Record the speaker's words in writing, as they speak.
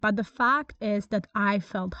But the fact is that I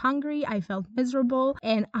felt hungry, I felt miserable,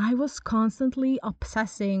 and I was constantly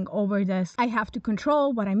obsessing over this. I have to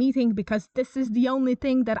control what I'm eating because this is the only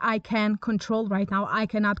thing that I can control right now. I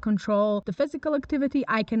cannot control the physical activity.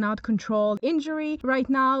 I cannot control injury right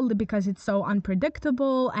now because it's so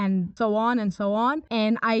unpredictable and so on and so on.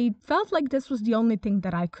 And I felt like this was the only thing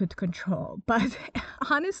that I could control. But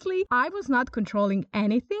honestly, I was not controlling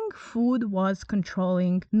anything. Food was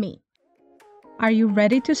controlling me. Are you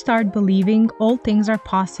ready to start believing all things are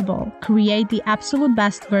possible, create the absolute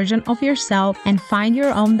best version of yourself, and find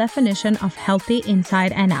your own definition of healthy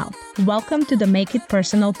inside and out? Welcome to the Make It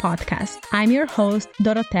Personal podcast. I'm your host,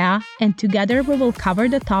 Dorotea, and together we will cover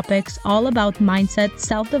the topics all about mindset,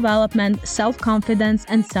 self-development, self-confidence,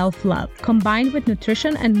 and self-love, combined with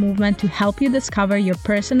nutrition and movement to help you discover your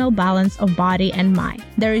personal balance of body and mind.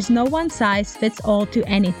 There is no one size fits all to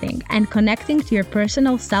anything, and connecting to your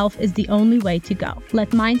personal self is the only way to go.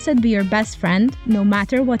 Let mindset be your best friend, no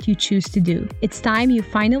matter what you choose to do. It's time you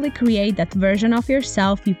finally create that version of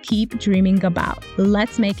yourself you keep dreaming about.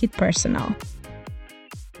 Let's make it personal.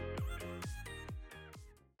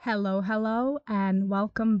 Hello, and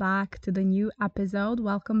welcome back to the new episode.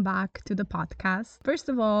 Welcome back to the podcast. First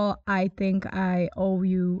of all, I think I owe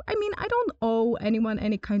you, I don't owe anyone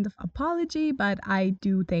any kind of apology, but I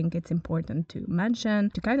do think it's important to mention,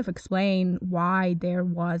 to kind of explain why there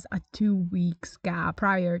was a 2 weeks gap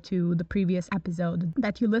prior to the previous episode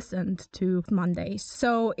that you listened to Mondays.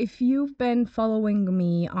 So if you've been following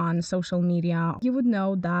me on social media, you would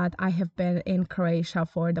know that I have been in Croatia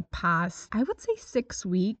for the past, I would say 6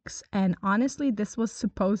 weeks. And honestly, this was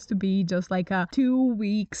supposed to be just like a 2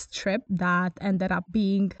 weeks trip that ended up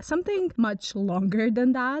being something much longer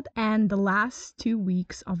than that. And the last 2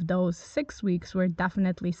 weeks of those 6 weeks were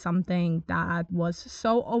definitely something that was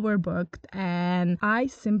so overbooked. And I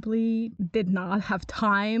simply did not have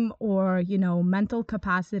time or, mental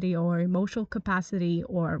capacity or emotional capacity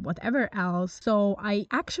or whatever else. So I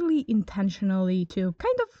actually intentionally took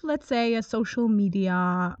kind of, let's say, a social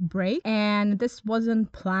media break. And this wasn't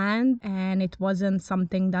planned and it wasn't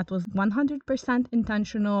something that was 100%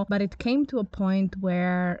 intentional, but it came to a point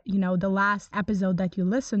where, the last episode that you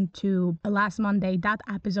listened to last Monday, that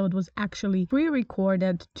episode was actually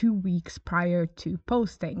pre-recorded 2 weeks prior to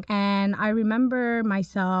posting. And I remember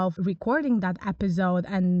myself recording that episode,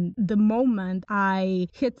 and the moment I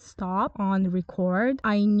hit stop on record,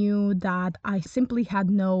 I knew that I simply had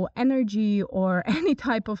no energy or any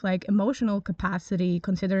type of emotional capacity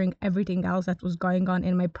considering everything else that was going on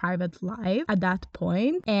in my private life at that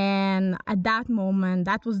point. And at that moment,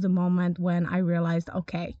 that was the moment when I realized,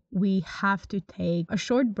 okay, we have to take a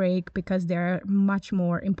short break because there are much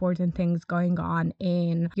more important things going on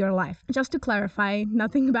in your life. Just to clarify,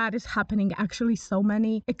 nothing bad is happening. Actually, so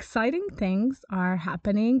many exciting things are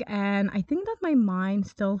happening. And I think that my mind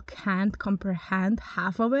still can't comprehend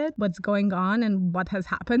half of it, what's going on and what has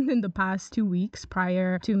happened in the past 2 weeks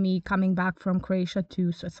prior to me coming back from Croatia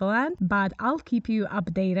to Switzerland. But I'll keep you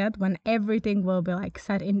updated when everything will be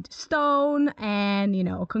set into stone and,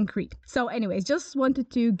 concrete. So anyways, just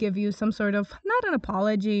wanted to give you some sort of, not an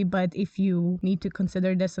apology, but if you need to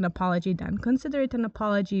consider this an apology, then consider it an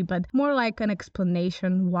apology, but more like an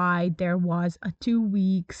explanation why there was a 2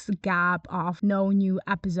 weeks gap of no new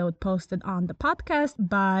episode posted on the podcast.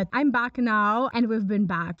 But I'm back now, and we've been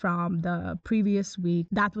back from the previous week.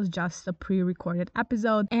 That was just a pre-recorded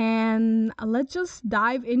episode. And let's just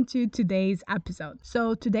dive into today's episode.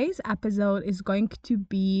 So today's episode is going to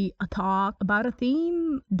be a talk about a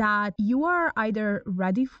theme that you are either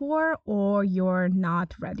ready for or you're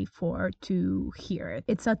not ready for to hear it.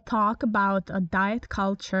 It's a talk about a diet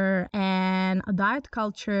culture, and a diet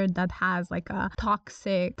culture that has a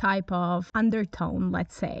toxic type of undertone,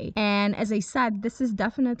 let's say. And as I said, this is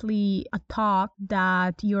definitely a talk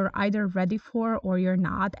that you're either ready for or you're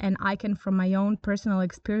not. And I can, from my own personal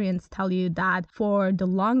experience, tell you that for the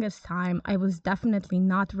longest time, I was definitely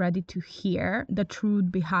not ready to hear the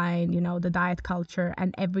truth behind, the diet culture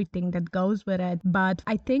and everything that goes with it. But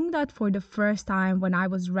I think that for the first time when I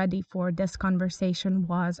was ready for this conversation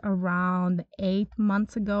was around 8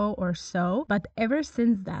 months ago or so. But ever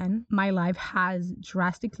since then, my life has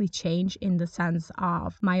drastically changed in the sense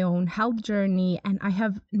of my own health journey. And I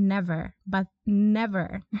have never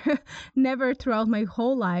never throughout my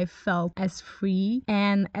whole life felt as free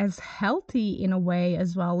and as healthy in a way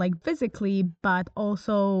as well, physically, but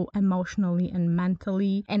also emotionally and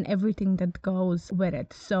mentally and everything that goes with with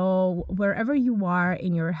it. So wherever you are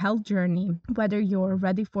in your health journey, whether you're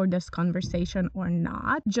ready for this conversation or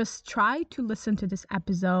not, just try to listen to this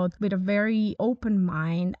episode with a very open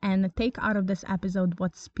mind and take out of this episode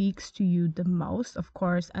what speaks to you the most, of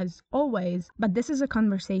course, as always. But this is a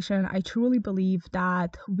conversation I truly believe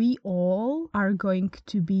that we all are going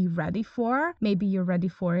to be ready for. Maybe you're ready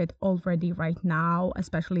for it already right now,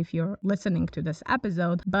 especially if you're listening to this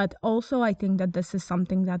episode. But also I think that this is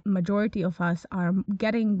something that majority of us are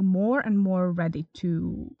getting more and more ready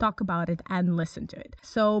to talk about it and listen to it.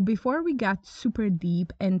 So before we get super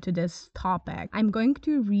deep into this topic, I'm going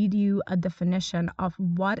to read you a definition of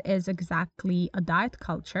what is exactly a diet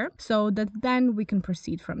culture so that then we can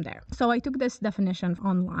proceed from there. So I took this definition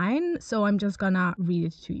online, so I'm just gonna read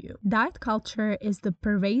it to you. Diet culture is the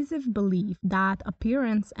pervasive belief that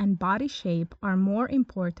appearance and body shape are more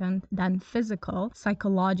important than physical,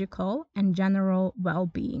 psychological, and general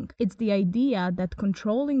well-being. It's the idea that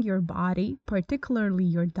controlling your body, particularly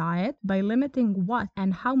your diet, by limiting what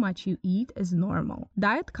and how much you eat is normal.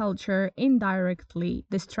 Diet culture indirectly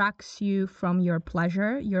distracts you from your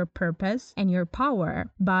pleasure, your purpose, and your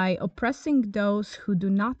power by oppressing those who do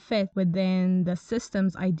not fit within the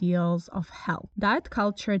system's ideals of health. Diet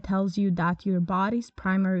culture tells you that your body's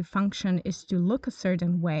primary function is to look a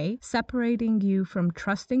certain way, separating you from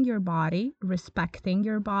trusting your body, respecting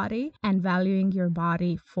your body, and valuing your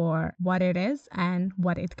body for what it is and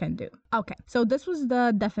what it can do. Okay, so this was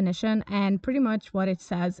the definition, and pretty much what it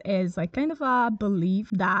says is like kind of a belief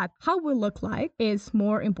that how we look like is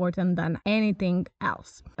more important than anything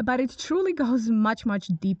else. But it truly goes much, much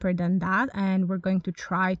deeper than that, and we're going to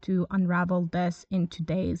try to unravel this in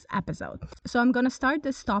today's episode. So I'm going to start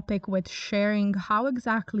this topic with sharing how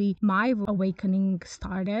exactly my awakening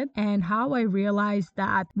started and how I realized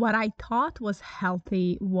that what I thought was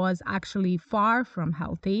healthy was actually far from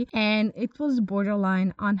healthy, and it was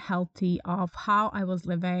borderline unhealthy of how I was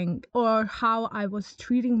living or how I was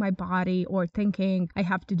treating my body or thinking I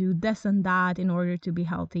have to do this and that in order to be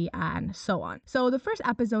healthy and so on. So the first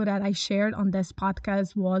episode that I shared on this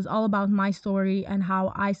podcast was all about my story and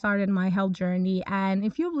how I started my health journey. And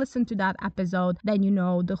if you've listened to that episode, then you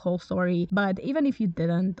know the whole story. But even if you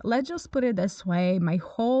didn't, let's just put it this way. My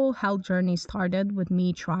whole health journey started with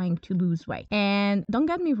me trying to lose weight. And don't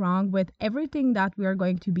get me wrong, with everything that we are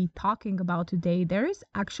going to be talking about today, there is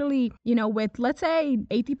actually, with let's say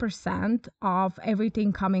 80% of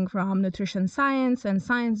everything coming from nutrition science and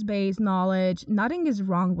science-based knowledge, nothing is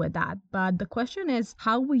wrong with that. But the question is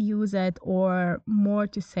how we use it, or more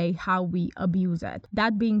to say, how we abuse it.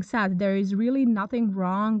 That being said, there is really nothing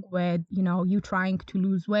wrong with, you trying to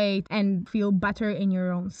lose weight and feel better in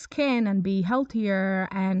your own skin and be healthier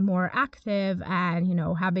and more active and,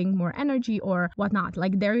 having more energy or whatnot.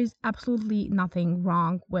 Like, there is absolutely nothing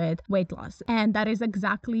wrong with weight loss. And that is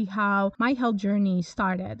exactly how my health journey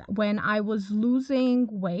started. When I was losing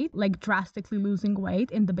weight, like drastically losing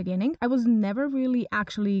weight in the beginning, I was never really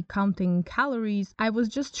actually counting calories. I was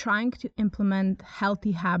just trying to implement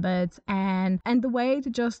healthy habits, and the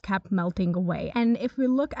weight just kept melting away. And if we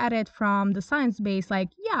look at it from the science base, like,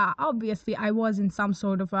 yeah, obviously I was in some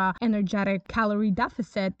sort of a energetic calorie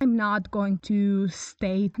deficit. I'm not going to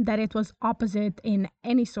state that it was opposite in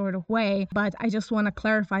any sort of way, but I just want to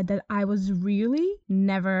clarify that I was really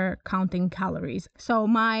never counting calories. So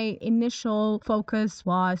my initial focus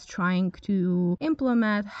was trying to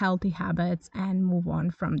implement healthy habits and move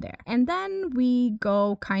on from there. And then we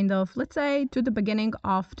go kind of, let's say, to the beginning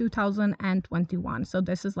of 2021. So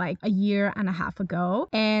this is like a year and a half ago.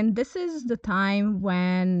 And this is the time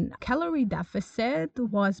when calorie deficit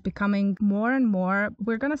was becoming more and more,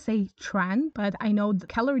 we're going to say trend, but I know the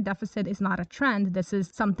calorie deficit is not a trend. This is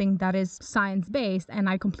something that is science-based, and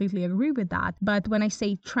I completely agree with that. But when I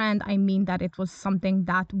say trend, I mean that it was something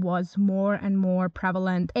that was more and more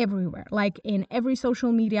prevalent everywhere. Like in every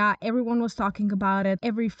social media, everyone was talking about it.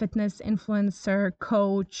 Every fitness influencer,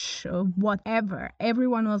 coach, whatever,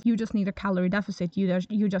 everyone was, you just need a calorie deficit.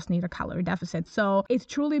 You just need a calorie deficit. So it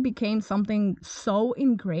truly became something so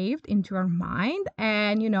engraved into our mind.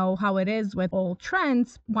 And you know how it is with all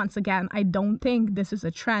trends. Once again, I don't think this is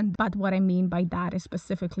a trend, but what I mean by that is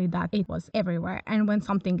specifically that it was everywhere. And when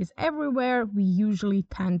something is everywhere, we usually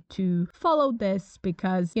tend to follow this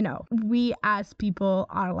because, we as people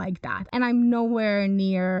are like that. And I'm nowhere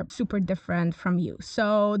near super different from you.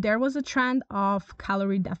 So there was a trend of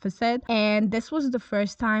calorie deficit. And this was the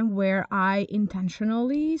first time where I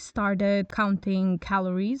intentionally started counting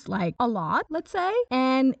calories, like a lot, let's say.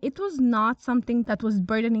 And it was not something that was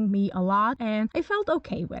burdening me a lot. And I felt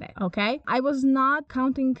okay with it. Okay. I was not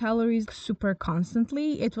counting calories super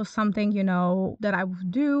constantly. It was something, that I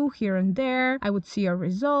would do here and there, I would see a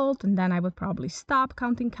result and then I would probably stop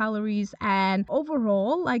counting calories. And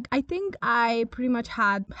overall, like, I think I pretty much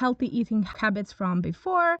had healthy eating habits from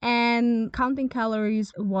before, and counting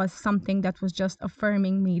calories was something that was just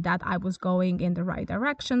affirming me that I was going in the right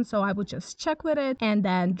direction. So I would just check with it and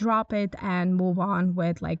then drop it and move on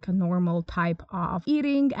with like a normal type of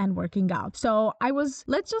eating and working out. So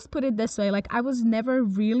let's just put it this way, like, I was never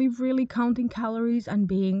really counting calories and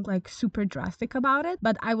being like super drastic about it,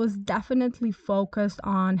 but I was definitely focused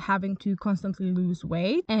on having to constantly lose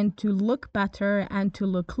weight and to look better and to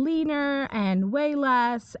look leaner and weigh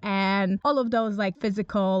less and all of those like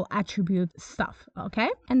physical attribute stuff. Okay.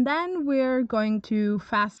 And then we're going to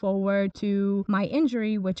fast forward to my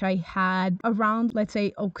injury, which I had around, let's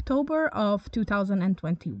say, October of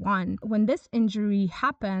 2021. When this injury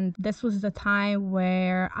happened, this was the time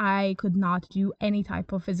where I could not do any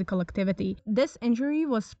type of physical activity. This injury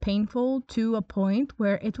was painful to a point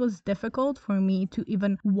where it was difficult for me to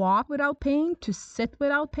even walk without pain, to sit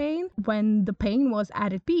without pain. When the pain was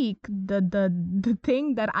at its peak, the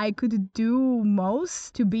thing that I could do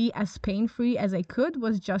most to be as pain-free as I could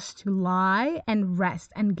was just to lie and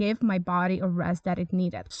rest and give my body a rest that it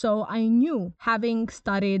needed. So I knew, having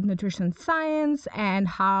studied nutrition science and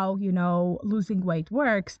how, losing weight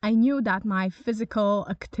works, I knew that my physical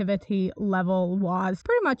activity level was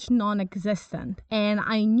pretty much non-existent. And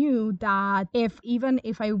I knew that even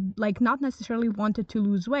if I not necessarily wanted to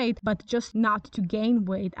lose weight, but just not to gain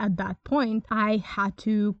weight at that point, I had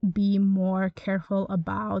to be more careful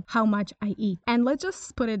about how much I eat. And let's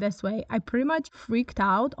just put it this way, I pretty much freaked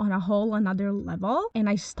out on a whole another level, and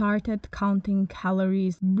I started counting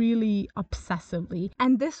calories really obsessively.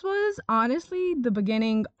 And this was honestly the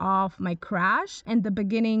beginning of my crash and the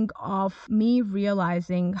beginning of me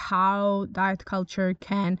realizing how diet culture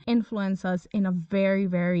can influence us in a very,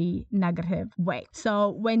 very negative way.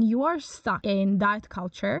 So when you are stuck in diet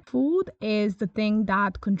culture, food is the thing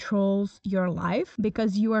that controls your life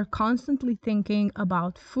because you are constantly thinking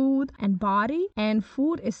about food and body, and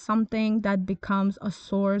food is something that becomes a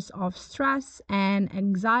source of stress and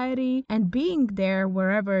anxiety and being there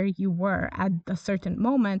wherever you were at a certain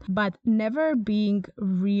moment, but never being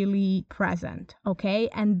really present. Okay.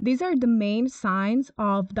 And these are the main signs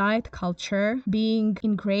of diet culture being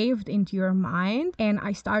engraved into your mind. And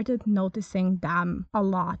I started noticing them a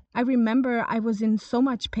lot. I remember I was in so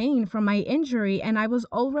much pain from my injury and I was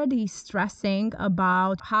already stressing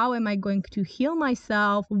about how am I going to heal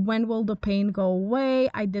myself? When will the pain go away?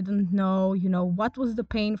 I didn't know, what was the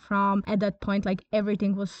pain from. At that point, like,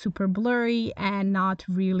 everything was super blurry and not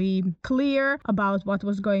really clear about what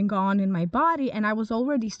was going on in my body. And I was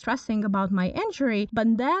already stressing about my injury.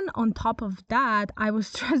 But then on top of that, I was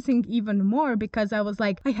stressing even more because I was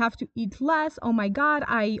like, I have to eat less. Oh my God,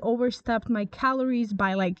 I overstepped my calories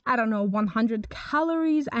by 100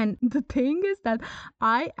 calories. And the thing is that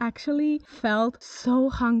I actually felt so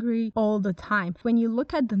hungry all the time. When you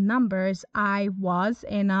look at the numbers, I was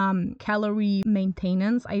in calorie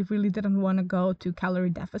maintenance. I really didn't want to go to calorie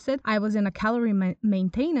deficit. I was in a calorie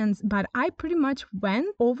maintenance, but I pretty much went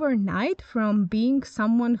overnight from being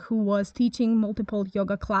someone who was teaching multiple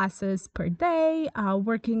yoga classes per day,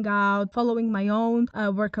 working out, following my own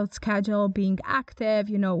workout schedule, being active,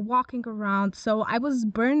 walking around. So I was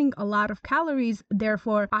burning a lot of calories.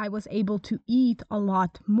 Therefore, I was able to eat a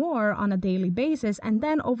lot more on a daily basis. And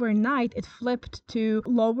then overnight, it flipped to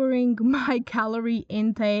lowering my calorie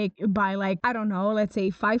intake by let's say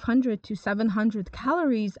 500 to 700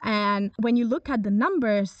 calories. And when you look at the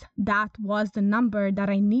numbers, that was the number that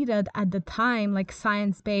I needed at the time, like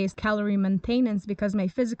science-based calorie maintenance, because my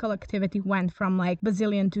physical activity went from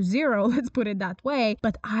bazillion to zero, let's put it that way.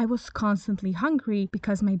 But I was constantly hungry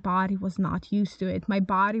because my body was not used to it. My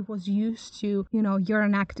body was used to, you're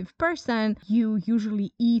an active person, you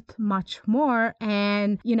usually eat much more.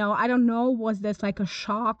 And, I don't know, was this a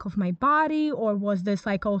shock of my body, or was this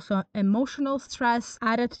also emotional stress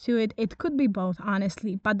added to it? It could be both,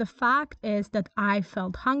 honestly. But the fact is that I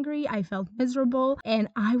felt hungry, I felt miserable, and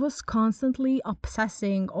I was constantly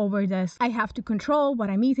obsessing over this. I have to control what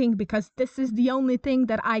I'm eating because this is the only thing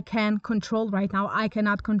that I can control right now. I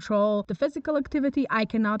cannot control the physical activity. I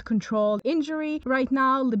cannot control injury right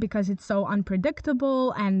now because it's so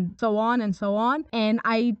unpredictable, and so on and so on. And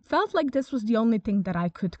I felt like this was the only thing that I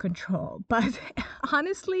could control. But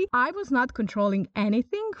honestly, I was not controlling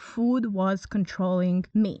anything. Food was controlling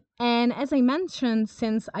me. And as I mentioned,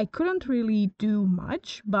 since I couldn't really do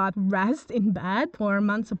much but rest in bed for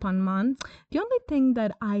months upon months, the only thing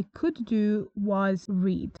that I could do was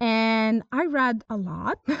read. And I read a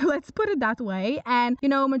lot, let's put it that way. And,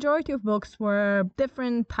 majority of books were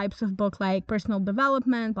different types of book, like personal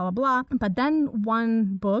development, blah, blah, blah. But then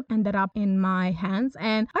one book ended up in my hands,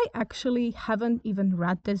 and I actually haven't even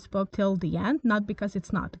read this book till the end, not because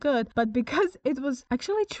it's not good, but because it was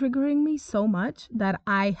actually triggering me so much that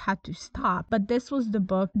I had to stop. But this was the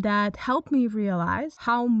book that helped me realize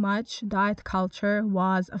how much diet culture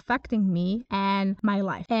was affecting me and my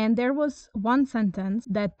life. And there was one sentence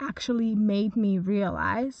that actually made me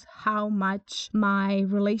realize how much my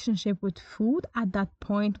relationship with food at that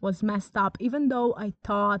point was messed up, even though I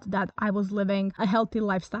thought that I was living a healthy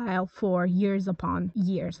lifestyle for years upon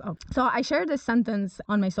years of. So I shared this sentence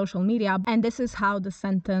on my social media, and this is how the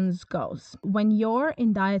sentence goes. When you're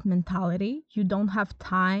in diet mentality, you don't have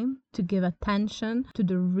time to give attention to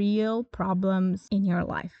the real problems in your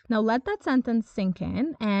life. Now let that sentence sink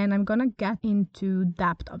in, and I'm gonna get into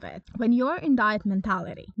depth of it. When you're in diet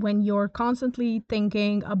mentality, when you're constantly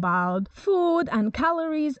thinking about food and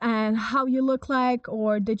calories and how you look like,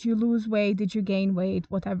 or did you lose weight, did you gain weight,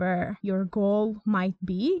 whatever your goal might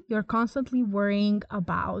be, you're constantly worrying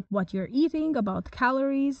about what you're eating, about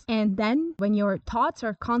calories. And then when your thoughts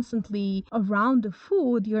are constantly around the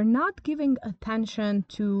food, you're not giving attention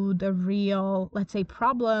to the real, let's say,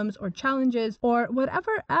 problems or challenges or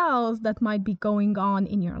whatever else that might be going on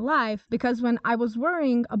in your life. Because when I was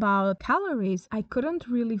worrying about calories, I couldn't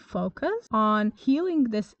really focus on healing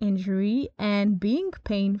this injury and being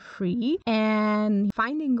pain-free and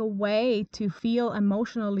finding a way to feel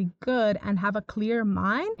emotionally good and have a clear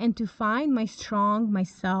mind and to find my strong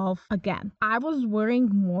myself again. I was worrying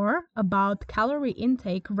more about calorie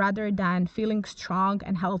intake rather than feeling strong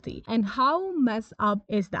and healthy. And how messed up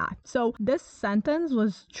is that? So this sentence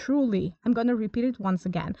was truly, I'm going to repeat it once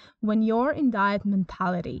again. When you're in diet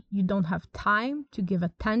mentality, you don't have time to give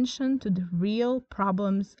attention to the real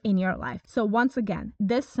problems in your life. So once again,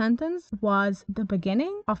 this sentence was the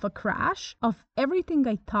beginning of a crash of everything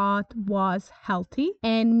I thought was healthy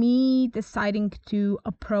and me deciding to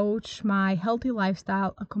approach my healthy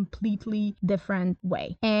lifestyle a completely different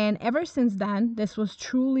way. And ever since then, this was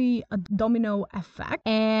truly a domino effect.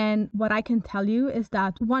 And what I can tell you is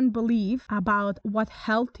that one belief about what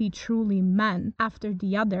healthy truly meant after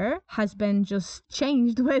the other has been just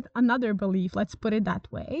changed with another belief, let's put it that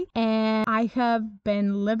way. And I have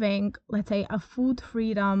been living, let's say, a food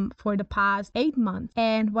freedom for the past 8 months.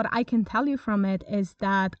 And what I can tell you from it is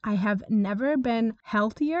that I have never been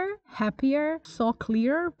healthier, happier, saw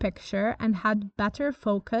clearer picture, and had better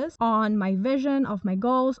focus on my vision of my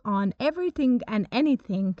goals, on everything and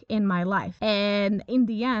anything in my life. And in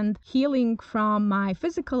the end, healing from my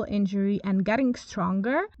physical injury and getting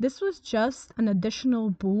stronger, this was just an additional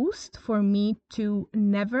boost for me to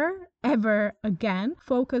never ever again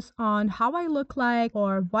focus on how I look like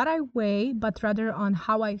or what I weigh, but rather on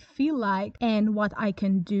how I feel like and what I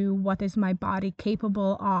can do, what is my body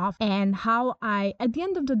capable of, and how I, at the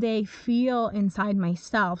end of the day, feel inside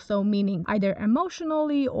myself. So meaning either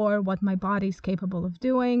emotionally or what my body is capable of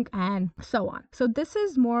doing and so on. So this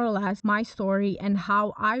is more or less my story and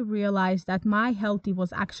how I realized that my healthy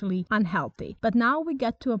was actually unhealthy. But now we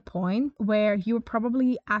get to a point where you're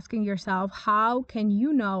probably asking yourself, how can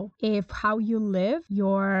you know if how you live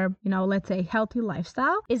your, let's say healthy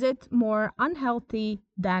lifestyle, is it more unhealthy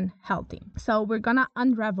than healthy? So we're gonna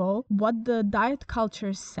unravel what the diet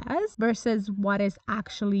culture says versus what is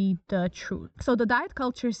actually the truth. So the diet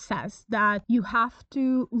culture says that you have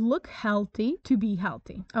to look healthy to be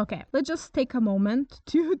healthy. Okay, let's just take a moment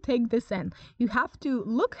to take this in. You have to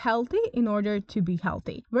look healthy in order to be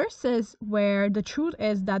healthy, versus where the truth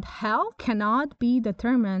is that health cannot be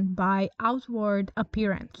determined by outward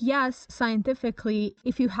appearance. Yes, scientifically,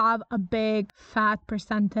 if you have a big fat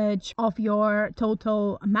percentage of your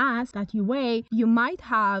total mass that you weigh, you might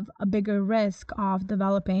have a bigger risk of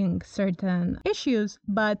developing certain issues,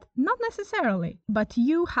 but not necessarily. But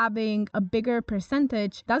you having a bigger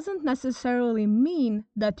percentage doesn't necessarily mean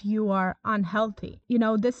that you are unhealthy.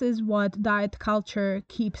 This is what diet culture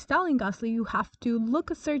keeps telling us. You have to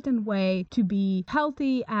look a certain way to be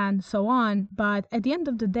healthy and so on. But at the end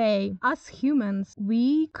of the day, us humans,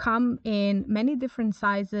 we come in many different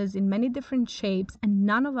sizes, in many different shapes, and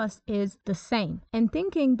none of us is the same. And and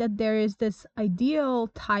thinking that there is this ideal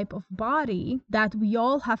type of body that we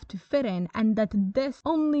all have to fit in, and that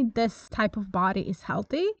only this type of body is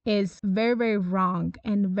healthy, is very, very wrong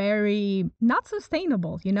and very not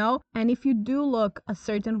sustainable, And if you do look a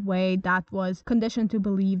certain way that was conditioned to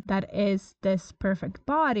believe that is this perfect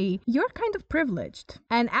body, you're kind of privileged.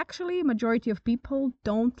 And actually, majority of people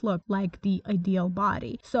don't look like the ideal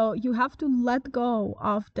body. So you have to let go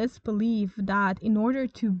of this belief that in order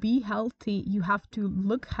to be healthy, you have to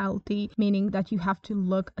look healthy, meaning that you have to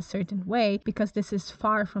look a certain way, because this is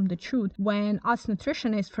far from the truth. When us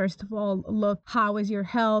nutritionists, first of all, look how is your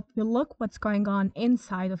health, you look what's going on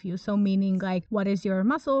inside of you. So meaning like what is your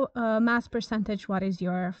muscle mass percentage, what is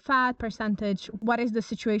your fat percentage, what is the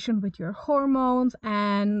situation with your hormones,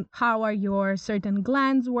 and how are your certain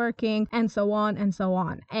glands working, and so on and so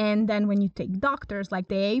on. And then when you take doctors, like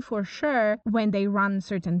they for sure, when they run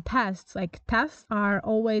certain tests, like tests are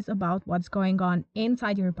always about what's going on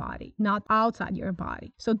inside your body, not outside your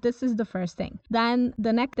body. So this is the first thing. Then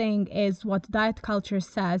the next thing is what diet culture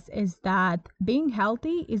says is that being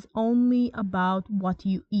healthy is only about what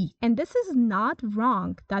you eat. And this is not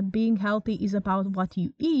wrong that being healthy is about what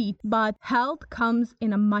you eat, but health comes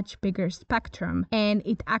in a much bigger spectrum, and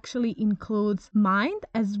it actually includes mind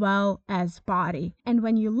as well as body. And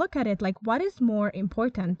when you look at it, like what is more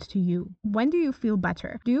important to you? When do you feel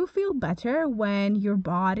better? Do you feel better when your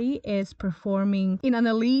body is performing in an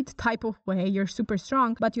elite type of way, you're super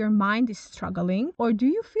strong, but your mind is struggling? Or do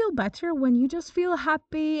you feel better when you just feel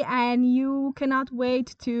happy and you cannot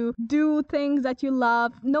wait to do things that you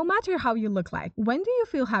love, no matter how you look like? When do you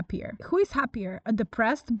feel happier? Who is happier? A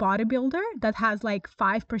depressed bodybuilder that has like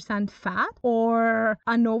 5% fat, or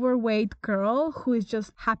an overweight girl who is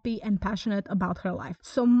just happy and passionate about her life?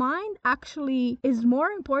 So mind actually is more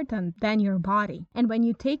important than your body. And when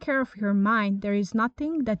you take care of your mind, there is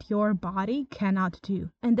nothing that your body cannot do.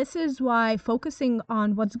 And this is why focusing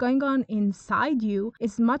on what's going on inside you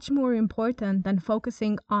is much more important than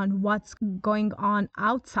focusing on what's going on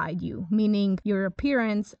outside you, meaning your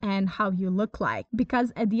appearance and how you look like.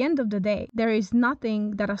 Because at the end of the day, there is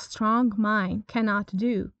nothing that a strong mind cannot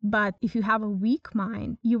do. But if you have a weak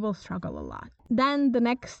mind, you will struggle a lot. Then the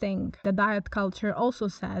next thing the diet culture also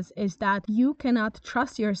says is that you cannot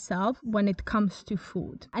trust yourself when it comes to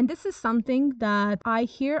food. And this is something that I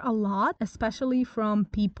hear a lot, especially from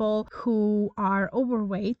people who are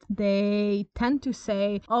overweight. They tend to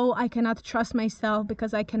say, oh, I cannot trust myself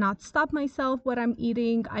because I cannot stop myself what I'm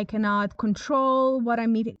eating. I cannot control what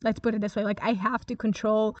I'm eating. Let's put it this way, like I have to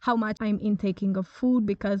control how much I'm intaking of food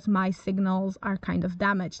because my signals are kind of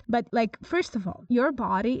damaged. But like, first of all, your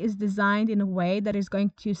body is designed in a way that is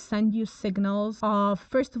going to send you signals of,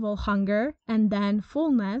 first of all, hunger and then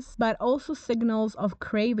fullness, but also signals of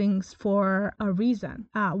cravings for a reason.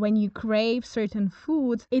 When you crave certain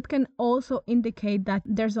foods, it can also indicate that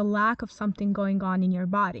there's a lack of something going on in your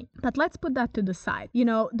body. But let's put that to the side.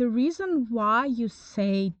 The reason why you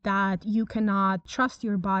say that you cannot trust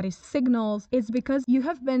your body's signals is because you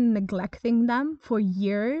have been neglecting them for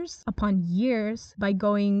years upon years by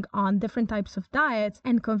going on different types of diets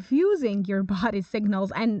and confusing your body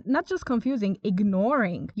signals, and not just confusing,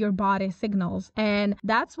 ignoring your body signals. And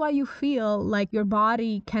that's why you feel like your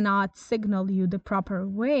body cannot signal you the proper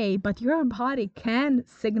way, but your body can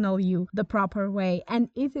signal you the proper way, and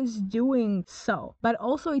it is doing so. But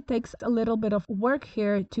also it takes a little bit of work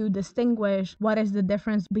here to distinguish what is the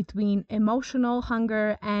difference between emotional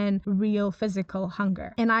hunger and real physical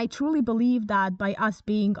hunger. And I truly believe that by us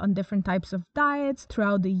being on different types of diets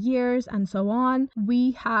throughout the years and so on,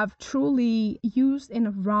 we have truly used in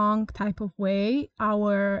a wrong type of way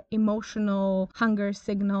our emotional hunger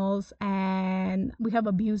signals, and we have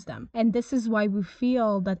abused them. And this is why we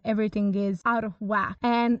feel that everything is out of whack.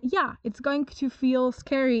 And yeah, it's going to feel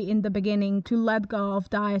scary in the beginning to let go of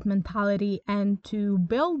diet mentality and to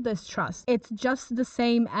build this trust. It's just the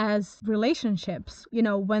same as relationships.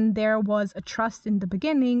 When there was a trust in the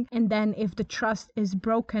beginning, and then if the trust is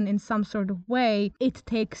broken in some sort of way, it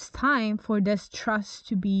takes time for this trust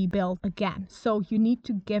to be built again. So you need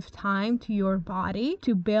to give time to your body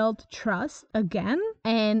to build trust again,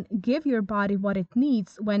 and give your body what it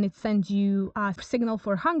needs when it sends you a signal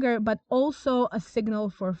for hunger, but also a signal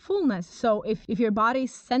for fullness. So if your body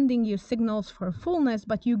is sending you signals for fullness,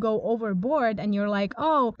 but you go overboard and you're like,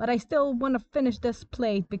 oh, but I still want to finish this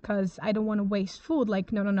plate because I don't want to waste food.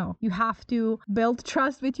 Like, no. You have to build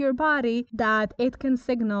trust with your body that it can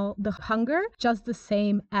signal the hunger just the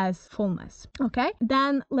same as fullness. Okay?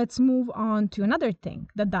 Then let's move on to another thing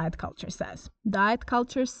that diet culture says. Diet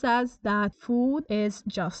culture says that food is is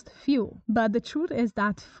just fuel. But the truth is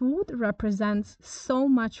that food represents so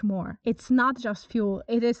much more. It's not just fuel.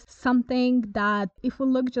 It is something that, if we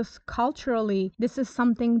look just culturally, this is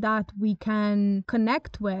something that we can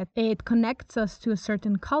connect with. It connects us to a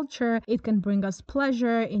certain culture. It can bring us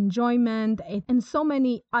pleasure, enjoyment, and so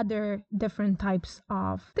many other different types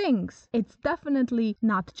of things. It's definitely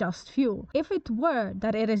not just fuel. If it were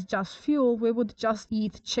that it is just fuel, we would just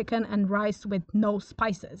eat chicken and rice with no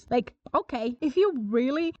spices. Like, okay, if you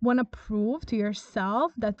really want to prove to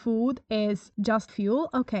yourself that food is just fuel,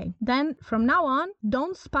 okay, then from now on,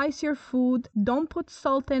 don't spice your food, don't put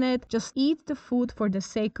salt in it, just eat the food for the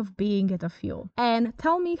sake of being it a fuel. And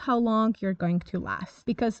tell me how long you're going to last.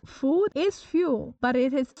 Because food is fuel, but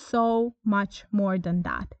it is so much more than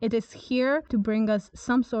that. It is here to bring us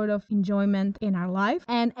some sort of enjoyment in our life,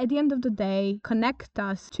 and at the end of the day, connect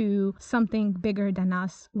us to something bigger than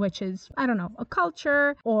us, which is, I don't know, a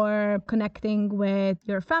culture, or connecting with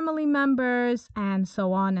your family members, and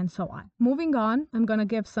so on and so on. Moving on, I'm gonna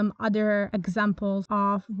give some other examples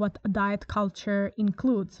of what a diet culture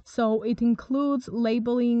includes. So it includes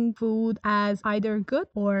labeling food as either good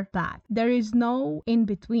or bad. There is no in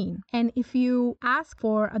between. And if you ask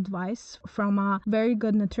for advice from a very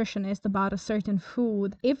good nutritionist about a certain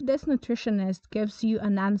food, if this nutritionist gives you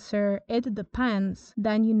an answer, it depends,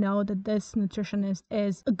 then you know that this nutritionist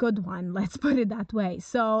is a good one. Let's put it that way.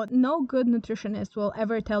 So no good nutritionist will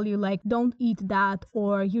ever tell you like, don't eat that,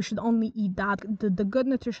 or you should only eat that. The good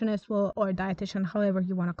nutritionist will, or dietitian, however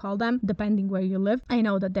you want to call them, depending where you live. I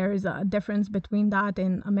know that there is a difference between that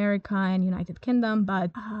in America and United Kingdom,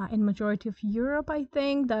 but in majority of Europe, I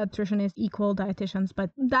think that nutritionists equal dietitians, but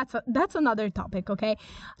that's another topic, okay?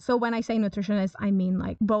 So when I say nutritionist, I mean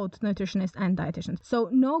like both nutritionists and dietitians. So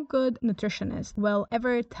no good nutritionist will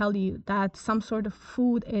ever tell you that some sort of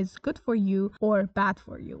food is good for you or bad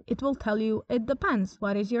for you. It will tell you it depends.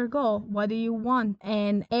 What is your goal? What do you want?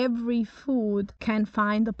 And every food can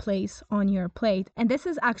find a place on your plate. And this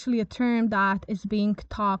is actually a term that is being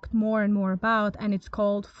talked more and more about, and it's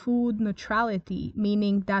called food neutrality,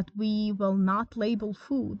 meaning that we will not label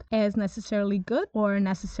food as necessarily good or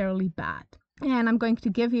necessarily bad. And I'm going to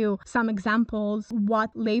give you some examples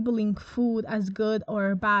what labeling food as good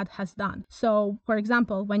or bad has done. So, for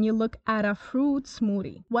example, when you look at a fruit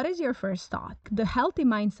smoothie, what is your first thought? The healthy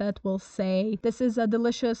mindset will say, this is a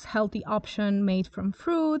delicious, healthy option made from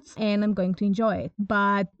fruits, and I'm going to enjoy it.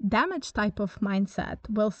 But damaged type of mindset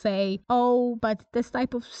will say, oh, but this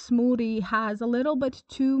type of smoothie has a little bit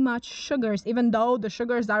too much sugars, even though the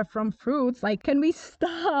sugars are from fruits. Like, can we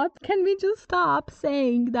stop? Can we just stop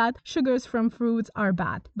saying that sugars from fruits are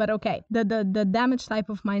bad? But okay, the damaged type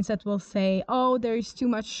of mindset will say, oh, there is too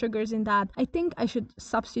much sugars in that. I think I should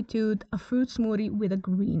substitute a fruit smoothie with a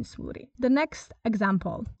green smoothie. The next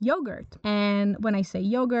example, yogurt. And when I say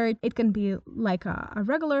yogurt, it can be like a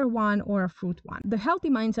regular one or a fruit one. The healthy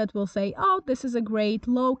mindset will say, oh, this is a great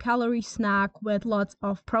low calorie snack with lots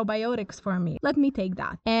of probiotics for me. Let me take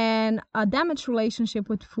that. And a damaged relationship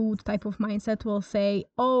with food type of mindset will say,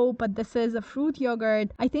 oh, but this is a fruit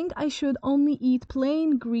yogurt. I think I should only eat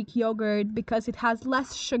plain Greek yogurt because it has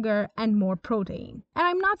less sugar and more protein. And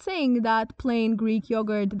I'm not saying that plain Greek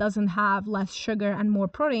yogurt doesn't have less sugar and more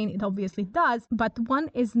protein. It obviously does, but one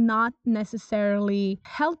is not necessarily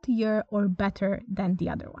healthier or better than the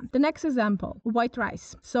other one. The next example, white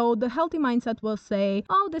rice. So the healthy mindset will say,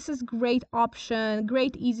 oh, this is great option,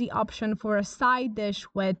 great easy option for a side dish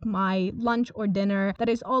with my lunch or dinner that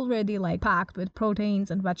is already like packed with proteins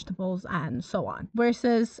and vegetables and so on.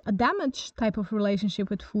 Versus a damaged type of relationship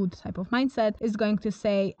with food type of mindset is going to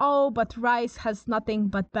say, oh, but rice has nothing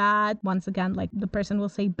but bad, once again, like the person will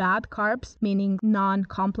say bad carbs, meaning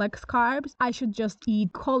non-complex carbs. I should just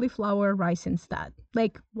eat cauliflower rice instead.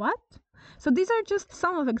 Like, what? So these are just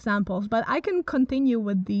some of examples, but I can continue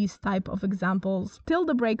with these type of examples till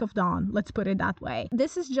the break of dawn, let's put it that way.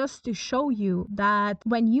 This is just to show you that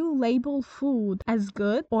when you label food as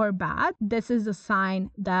good or bad, this is a sign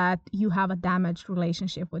that you have a damaged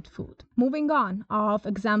relationship with food. Moving on, of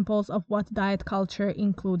examples of what diet culture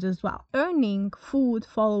includes as well. Earning food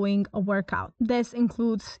following a workout. This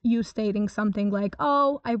includes you stating something like,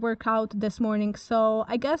 oh, I worked out this morning, so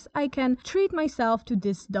I guess I can treat myself to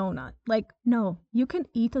this donut. Like, no, you can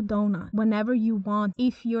eat a donut whenever you want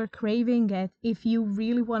if you're craving it, if you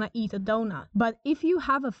really want to eat a donut. But if you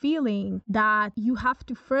have a feeling that you have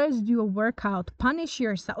to first do a workout, punish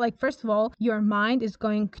yourself, like first of all, your mind is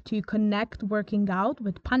going to connect working out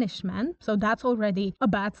with punishment. So that's already a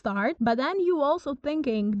bad start. But then you also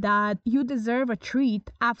thinking that you deserve a treat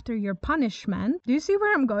after your punishment. Do you see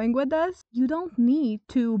where I'm going with this? You don't need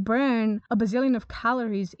to burn a bazillion of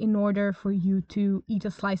calories in order for you to eat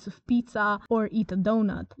a slice of pizza or eat a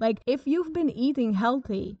donut. Like if you've been eating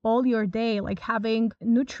healthy all your day, like having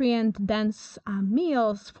nutrient dense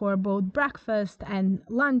meals for both breakfast and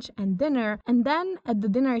lunch and dinner, and then at the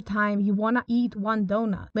dinner time you want to eat one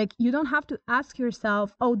donut, like you don't have to ask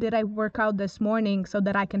yourself, oh, did I work out this morning so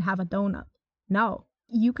that I can have a donut? No.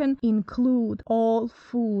 You can include all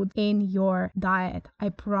food in your diet. I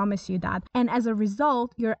promise you that. And as a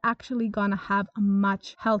result, you're actually gonna have a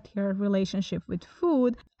much healthier relationship with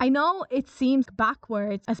food. I know it seems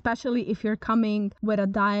backwards, especially if you're coming with a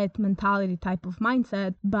diet mentality type of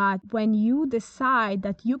mindset, but when you decide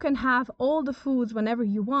that you can have all the foods whenever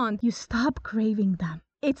you want, you stop craving them.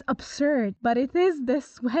 It's absurd, but it is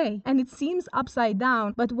this way. And it seems upside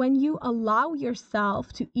down. But when you allow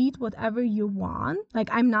yourself to eat whatever you want, like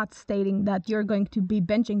I'm not stating that you're going to be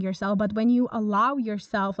binging yourself, but when you allow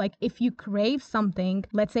yourself, like if you crave something,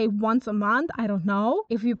 let's say once a month, I don't know,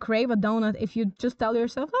 if you crave a donut, if you just tell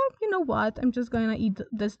yourself, oh, you know what, I'm just going to eat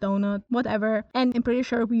this donut, whatever. And I'm pretty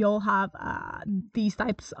sure we all have these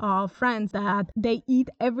types of friends that they eat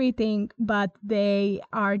everything, but they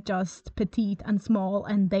are just petite and small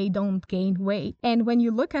and they don't gain weight. And when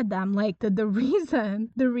you look at them, like the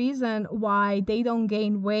reason why they don't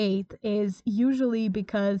gain weight is usually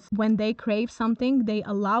because when they crave something, they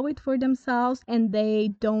allow it for themselves and they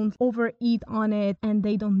don't overeat on it and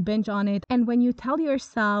they don't binge on it. And when you tell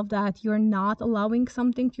yourself that you're not allowing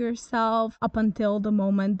something to yourself up until the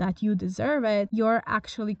moment that you deserve it, you're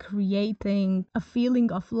actually creating a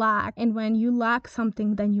feeling of lack. And when you lack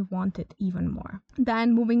something, then you want it even more.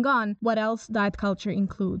 Then moving on, what else diet culture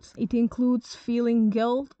includes? It includes feeling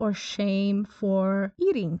guilt or shame for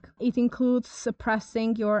eating. It includes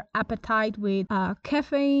suppressing your appetite with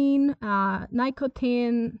caffeine,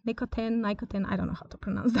 nicotine, I don't know how to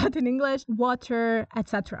pronounce that in English, water,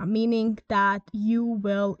 etc. Meaning that you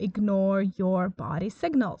will ignore your body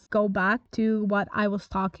signals. Go back to what I was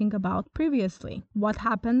talking about previously. What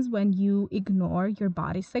happens when you ignore your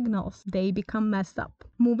body signals? They become messed up.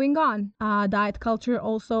 Moving on, diet culture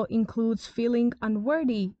also includes feeling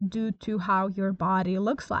unworthy due to how your body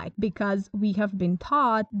looks like, because we have been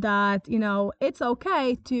taught that, it's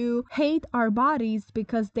okay to hate our bodies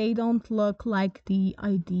because they don't look like the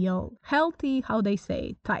ideal, healthy, how they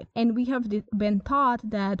say, type. And we have been taught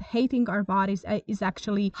that hating our bodies is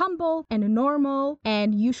actually humble and normal,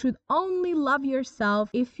 and you should only love yourself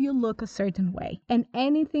if you look a certain way. And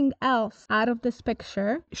anything else out of this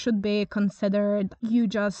picture should be considered you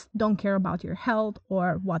just don't care about your health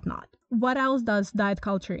or whatnot. What else does diet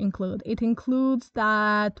culture include? It includes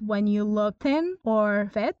that when you look thin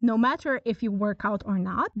or fit, no matter if you work out or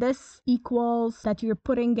not, this equals that you're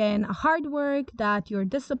putting in a hard work, that you're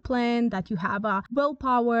disciplined, that you have a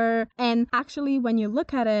willpower. And actually, when you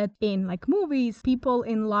look at it in like movies, people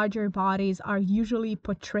in larger bodies are usually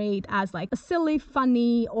portrayed as like a silly,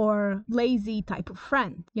 funny, or lazy type of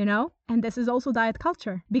friend, And this is also diet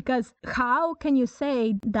culture, because how can you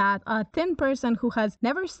say that a thin person who has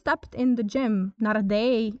never stepped in the gym, not a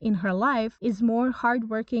day in her life, is more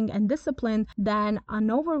hardworking and disciplined than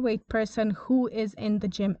an overweight person who is in the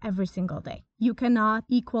gym every single day? You cannot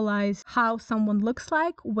equalize how someone looks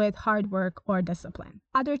like with hard work or discipline.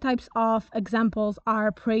 Other types of examples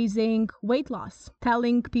are praising weight loss,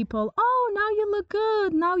 telling people, oh, now you look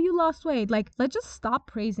good, now you lost weight. Like, let's just stop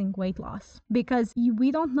praising weight loss, because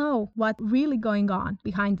we don't know what's really going on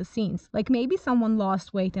behind the scenes. Like maybe someone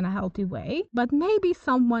lost weight in a healthy way, but maybe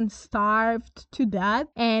someone starved to death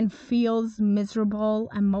and feels miserable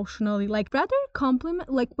emotionally. Like rather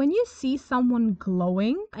compliment, like when you see someone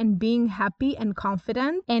glowing and being happy and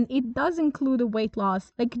confident, and it does include a weight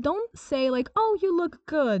loss, like don't say like, oh, you look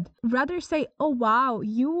good. Rather say, oh wow,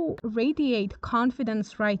 you radiate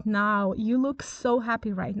confidence right now. You look so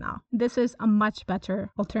happy right now. This is a much better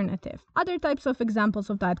alternative. Other types of examples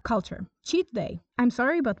of diet culture. Cheat day. I'm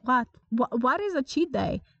sorry, but what is a cheat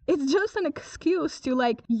day? It's just an excuse to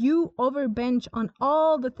like you over binge on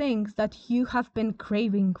all the things that you have been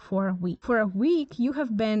craving for a week. For a week, you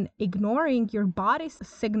have been ignoring your body's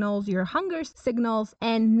signals, your hunger signals,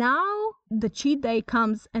 and now the cheat day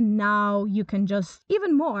comes and now you can just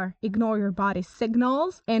even more ignore your body's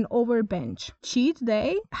signals and over binge. Cheat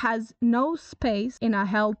day has no space in a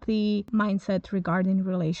healthy mindset regarding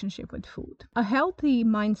relationship with food. A healthy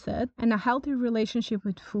mindset and a healthy relationship relationship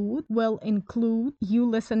with food will include you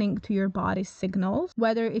listening to your body's signals,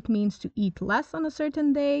 whether it means to eat less on a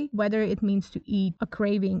certain day, whether it means to eat a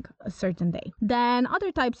craving a certain day. Then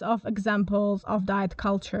other types of examples of diet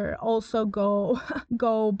culture also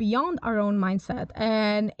go beyond our own mindset,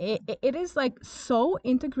 and it is like so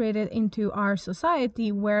integrated into our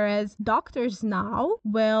society, whereas doctors now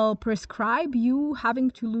will prescribe you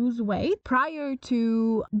having to lose weight prior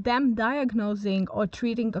to them diagnosing or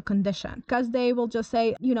treating a condition, because they will just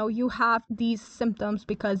say, you have these symptoms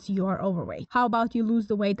because you're overweight. How about you lose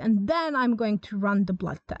the weight and then I'm going to run the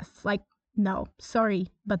blood tests? Like, no, sorry,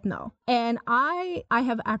 but no. And I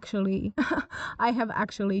have actually I have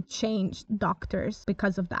actually changed doctors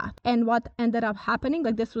because of that. And what ended up happening,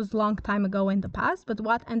 like this was a long time ago in the past, but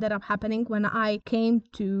what ended up happening when I came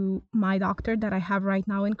to my doctor that I have right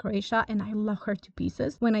now in Croatia, and I love her to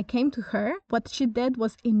pieces. When I came to her, what she did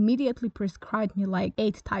was immediately prescribe me like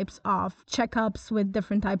 8 types of checkups with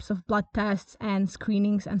different types of blood tests and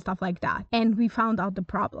screenings and stuff like that. And we found out the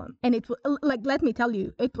problem. And it was like, let me tell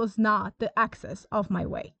you, it was not the axis of my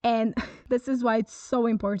weight. And this is why it's so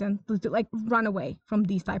important to like run away from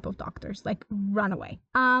these type of doctors, like run away.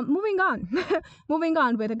 Moving on moving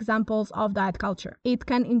on with examples of diet culture. It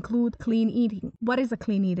can include clean eating. What is a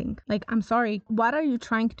clean eating? Like, I'm sorry, what are you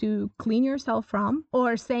trying to clean yourself from?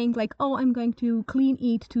 Or saying like, oh, I'm going to clean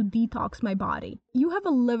eat to detox my body. You have a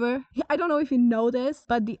liver. I don't know if you know this,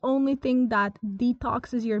 but the only thing that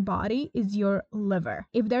detoxes your body is your liver.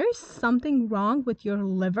 If there is something wrong with your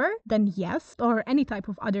liver, then yes, or any type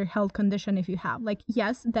of other health condition if you have, like,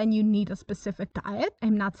 yes, then you need a specific diet.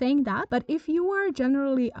 I'm not saying that, but if you are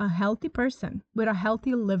generally a healthy person with a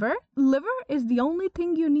healthy liver is the only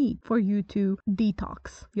thing you need for you to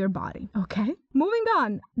detox your body. Okay? Moving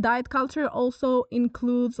on, diet culture also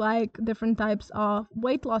includes like different types of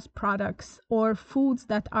weight loss products or foods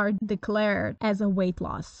that are declared as a weight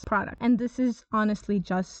loss product. And this is honestly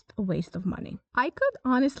just a waste of money. I could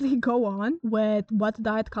honestly go on with what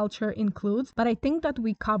diet culture includes, but I think that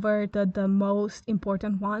we covered the most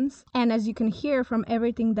important ones. And as you can hear from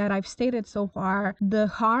everything that I've stated so far, the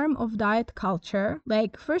harm of diet culture,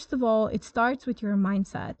 like, first of all, it starts with your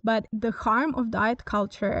mindset, but the harm of diet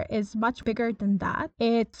culture is much bigger than that.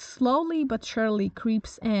 It slowly but surely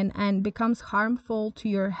creeps in and becomes harmful to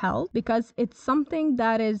your health because it's something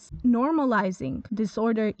that is normalizing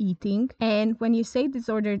disordered eating. And when you say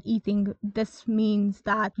disordered eating, this means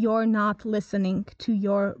that you're not listening to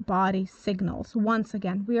your body signals. Once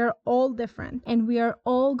again, we are all different and we are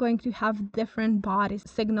all going to have different body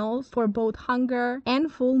signals for both hunger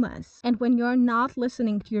and fullness. And when you're not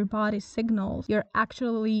listening to your body signals, you're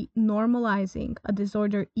actually normalizing a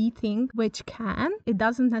disordered eating, which it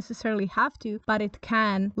doesn't necessarily have to, but it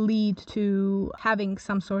can lead to having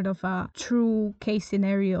some sort of a true case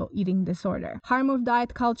scenario eating disorder. Harm of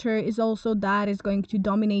diet culture is also that it's going to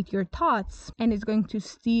dominate your thoughts and it's going to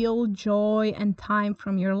steal joy and time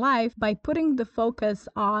from your life by putting the focus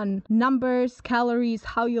on numbers, calories,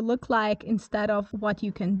 how you look like, instead of what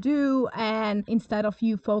you can do, and instead of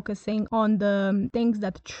you focusing on the things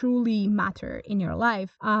that truly matter in your life.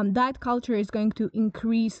 Diet culture is going to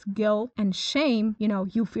increase guilt and shame,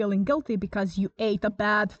 you feeling guilty because you ate a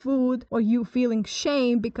bad food, or you feeling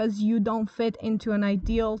shame because you don't fit into an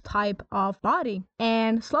ideal type of body.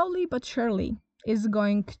 And slowly but surely, is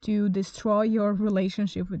going to destroy your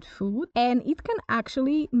relationship with food, and it can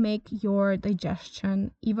actually make your digestion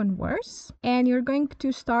even worse. And you're going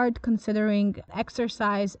to start considering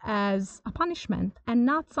exercise as a punishment and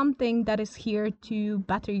not something that is here to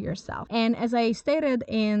better yourself. And as I stated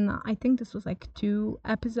in, I think this was like 2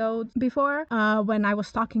 episodes before, when I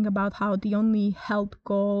was talking about how the only health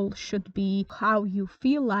goal should be how you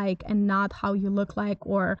feel like and not how you look like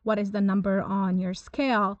or what is the number on your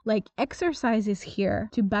scale. Like, exercise is here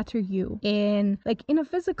to better you in a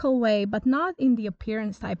physical way, but not in the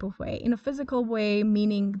appearance type of way. In a physical way,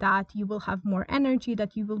 meaning that you will have more energy,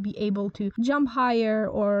 that you will be able to jump higher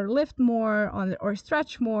or lift more or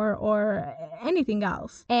stretch more or anything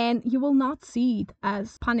else. And you will not see it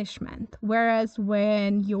as punishment. Whereas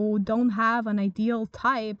when you don't have an ideal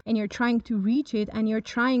type and you're trying to reach it and you're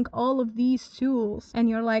trying all of these tools and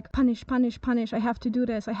you're like, punish, I have to do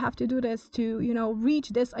this to, reach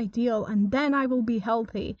this ideal, and then I will be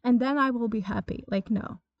healthy and then I will be happy. Like,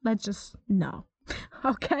 no, let's just no.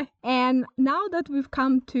 Okay. And And now that we've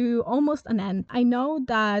come to almost an end, I know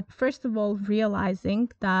that first of all,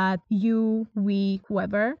 realizing that you, we,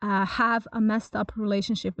 whoever, have a messed up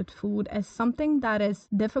relationship with food is something that is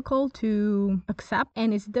difficult to accept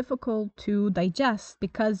and is difficult to digest,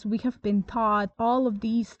 because we have been taught all of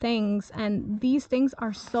these things, and these things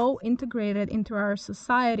are so integrated into our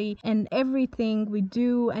society, and everything we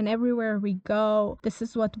do and everywhere we go, this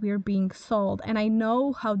is what we're being sold. And I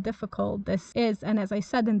know how difficult this is, and as I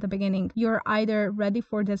said in the beginning, you're either ready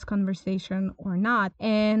for this conversation or not.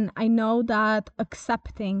 And I know that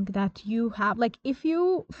accepting that you have, like, if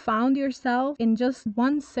you found yourself in just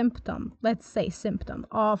one symptom, let's say symptom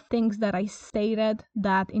of things that I stated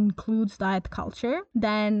that includes diet culture,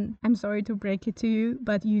 then I'm sorry to break it to you,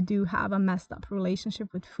 but you do have a messed up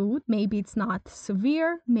relationship with food. Maybe it's not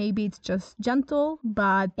severe, maybe it's just gentle,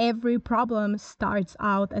 but every problem starts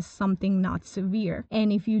out as something not severe.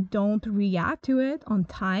 And if you don't react to it on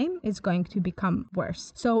time, it's going to become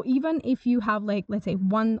worse. So even if you have, like, let's say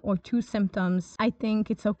 1 or 2 symptoms, I think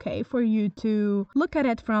it's okay for you to look at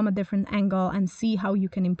it from a different angle and see how you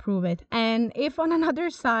can improve it. And if on another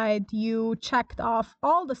side you checked off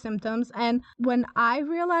all the symptoms, and when I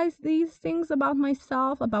realized these things about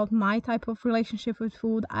myself, about my type of relationship with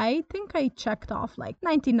food, I think I checked off like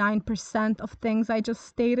 99% of things I just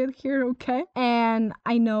stated here, okay? And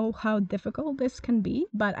I know how difficult this can be,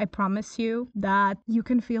 but I promise you that you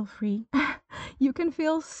can feel free. You can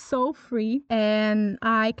feel so free, and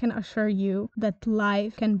I can assure you that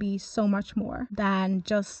life can be so much more than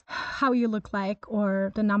just how you look like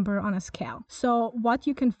or the number on a scale. So what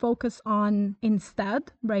you can focus on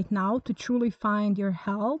instead right now to truly find your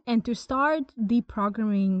health and to start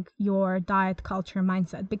deprogramming your diet culture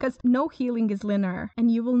mindset, because no healing is linear,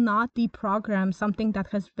 and you will not deprogram something that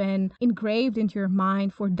has been engraved into your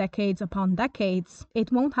mind for decades upon decades.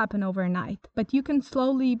 It won't happen overnight, but you can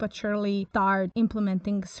slowly but surely start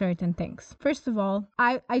implementing certain things. First of all,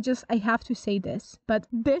 I have to say this, but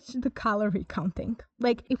ditch the calorie counting.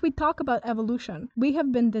 Like, if we talk about evolution, we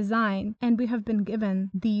have been designed and we have been given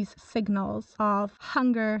these signals of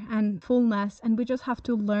hunger and fullness, and we just have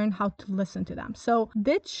to learn how to listen to them. So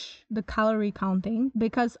ditch the calorie counting,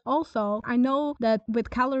 because also I know that with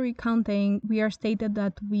calorie counting, we are stated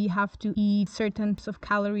that we have to eat certain types of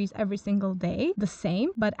calories every single day, the same,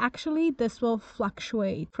 but actually this will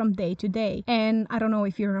fluctuate from day to day. And I don't know,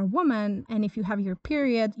 if you're a woman and if you have your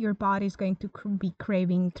period, your body is going to be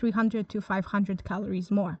craving 300 to 500 calories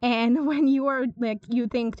more. And when you are like, you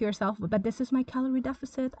think to yourself, but this is my calorie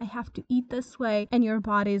deficit, I have to eat this way, and your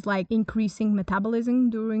body is like increasing metabolism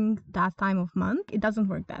during that time of month, it doesn't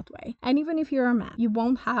work that way. And even if you're a man, you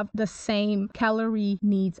won't have the same calorie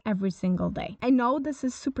needs every single day. I know this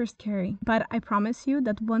is super scary, but I promise you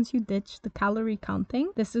that once you ditch the calorie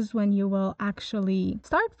counting, this is when you will actually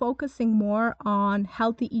start focusing more on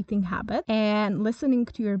healthy eating habits and listening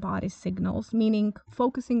to your body's signals, meaning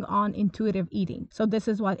focusing on intuitive eating. So this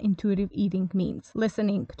is what intuitive eating means,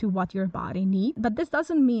 listening to what your body needs. But this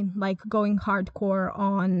doesn't mean like going hardcore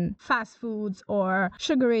on fast foods or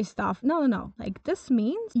sugary stuff. No. Like, this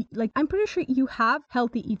means, like, I'm pretty sure you have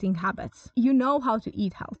healthy eating habits. You know how to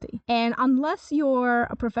eat healthy. And unless you're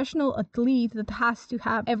a professional athlete that has to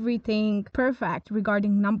have everything perfect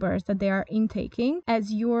regarding numbers that they are intaking,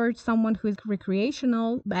 as you're someone who is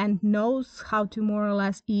recreational and knows how to more or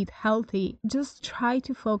less eat healthy, just try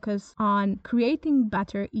to focus on creating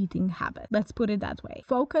better eating habits. Let's put it that way.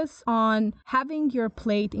 Focus on having your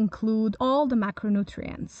plate include all the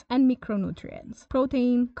macronutrients and micronutrients,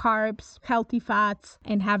 protein, carbs, healthy fats,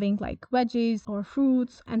 and having like veggies or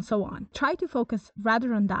fruits and so on. Try to focus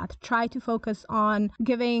rather on that. Try to focus on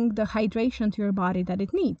giving the hydration to your body that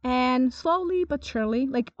it needs. And slowly but surely,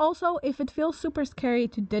 like, also, if it feels super scary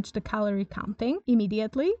to ditch the calorie counting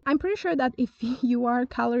immediately, I'm pretty sure that if you are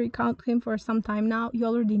calorie counting for some time now, you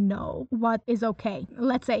already know what is okay.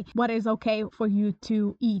 Let's say what is okay for you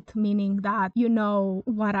to eat, meaning that you know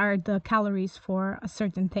what are the calories for a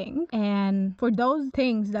certain thing. And for those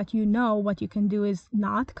things that you know, what you can do is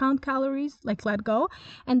not count calories, like let go.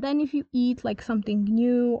 And then if you eat like something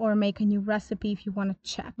new or make a new recipe, if you want to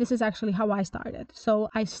check. This is actually how I started. So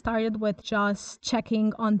I started with just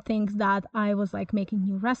checking on things that I was like making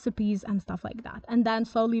new recipes and stuff like that. And then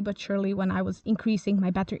slowly but surely, when I was increasing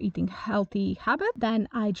my better eating healthy habit, then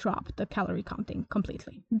I dropped the calorie counting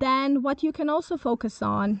completely. Then what you can also focus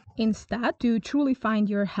on instead to truly find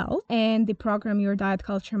your health and deprogram your diet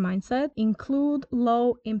culture mindset include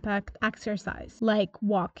low impact exercise like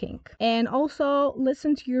walking. And also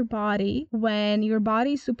listen to your body when your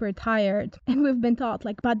body is super tired. And we've been taught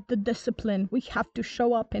like, but the discipline, we have to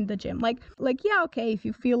show up in the gym. Like, yeah, okay, if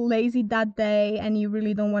you feel lazy that day and you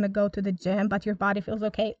really don't want to go to to the gym, but your body feels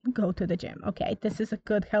okay, go to the gym. Okay, this is a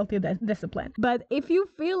good, healthy discipline. But if you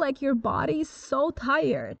feel like your body is so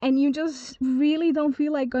tired and you just really don't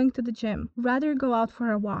feel like going to the gym, rather go out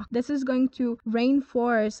for a walk. This is going to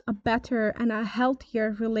reinforce a better and a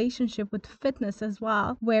healthier relationship with fitness as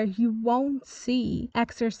well, where you won't see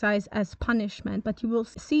exercise as punishment, but you will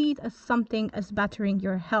see it as something as bettering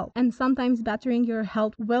your health. And sometimes bettering your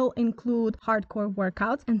health will include hardcore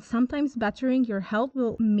workouts, and sometimes bettering your health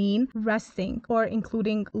will mean resting or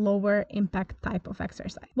including lower impact type of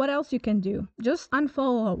exercise. What else you can do? Just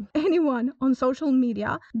unfollow anyone on social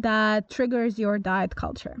media that triggers your diet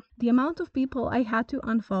culture. The amount of people I had to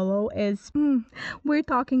unfollow is, we're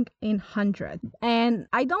talking in hundreds. And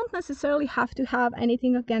I don't necessarily have to have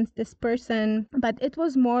anything against this person, but it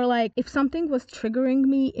was more like if something was triggering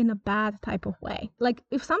me in a bad type of way. Like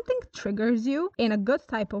if something triggers you in a good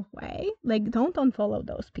type of way, like don't unfollow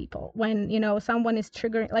those people. When, someone is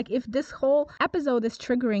triggering, like if this whole episode is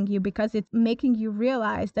triggering you because it's making you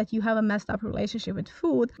realize that you have a messed up relationship with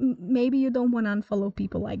food, maybe you don't want to unfollow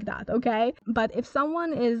people like that, okay? But if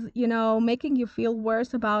someone is, making you feel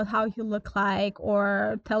worse about how you look like,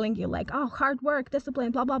 or telling you like, oh, hard work,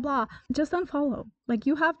 discipline, blah, blah, blah, just unfollow. Like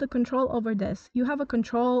you have the control over this. You have a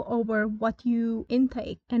control over what you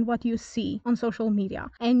intake and what you see on social media.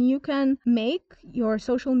 And you can make your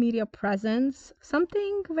social media presence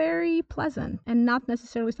something very pleasant and not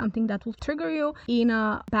necessarily something that will trigger you in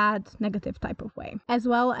a bad, negative type of way. As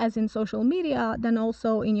well as in social media, then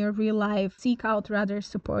also in your real life, seek out rather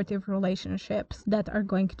supportive relationships that are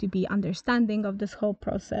going to be understanding of this whole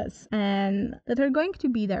process and that are going to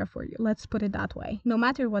be there for you. Let's put it that way. No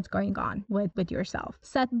matter what's going on with yourself.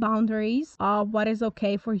 Set boundaries of what is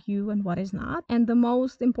okay for you and what is not. And the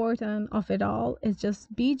most important of it all is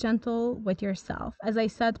just be gentle with yourself. As I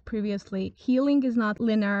said previously, healing is not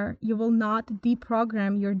linear. You will not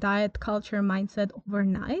deprogram your diet culture mindset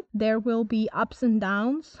overnight. There will be ups and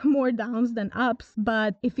downs, more downs than ups.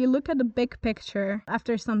 But if you look at the big picture,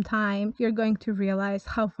 after some time, you're going to realize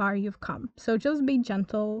how far you've come. So just be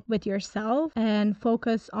gentle with yourself and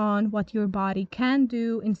focus on what your body can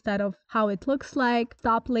do instead of how it looks like.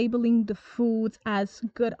 Stop labeling the foods as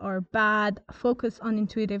good or bad. Focus on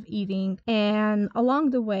intuitive eating. And along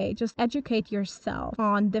the way, just educate yourself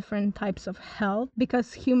on different types of health,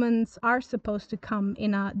 because humans are supposed to come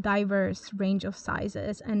in a diverse range of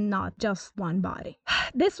sizes and not just one body.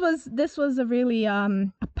 This was a really a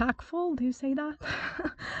packful, do you say that?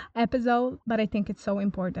 episode, but I think it's so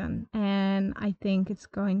important and I think it's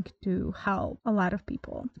going to help a lot of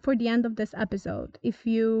people. For the end of this episode, if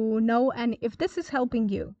you know, and if this is helping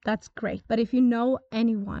you, that's great. But if you know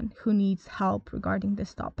anyone who needs help regarding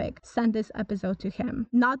this topic, send this episode to him.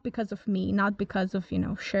 Not because of me, not because of,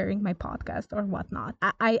 sharing my podcast or whatnot.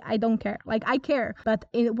 I don't care. Like, I care. But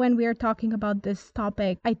when we are talking about this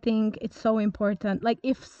topic, I think it's so important. Like,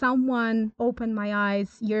 if someone opened my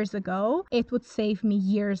eyes years ago, it would save me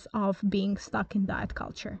years of being stuck in diet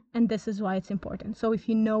culture. And this is why it's important. So if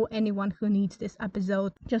you know anyone who needs this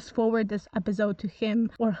episode, just forward this episode to him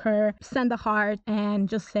or her, send a heart and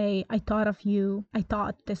just say, I thought of you. I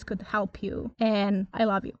thought this could help you and I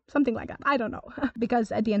love you. Something like that. I don't know.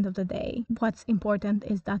 Because at the end of the day, what's important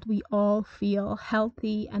is that we all feel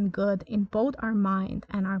healthy and good in both our mind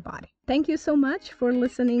and our body. Thank you so much for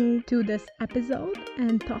listening to this episode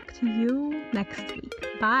and talk to you next week.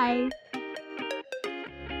 Bye.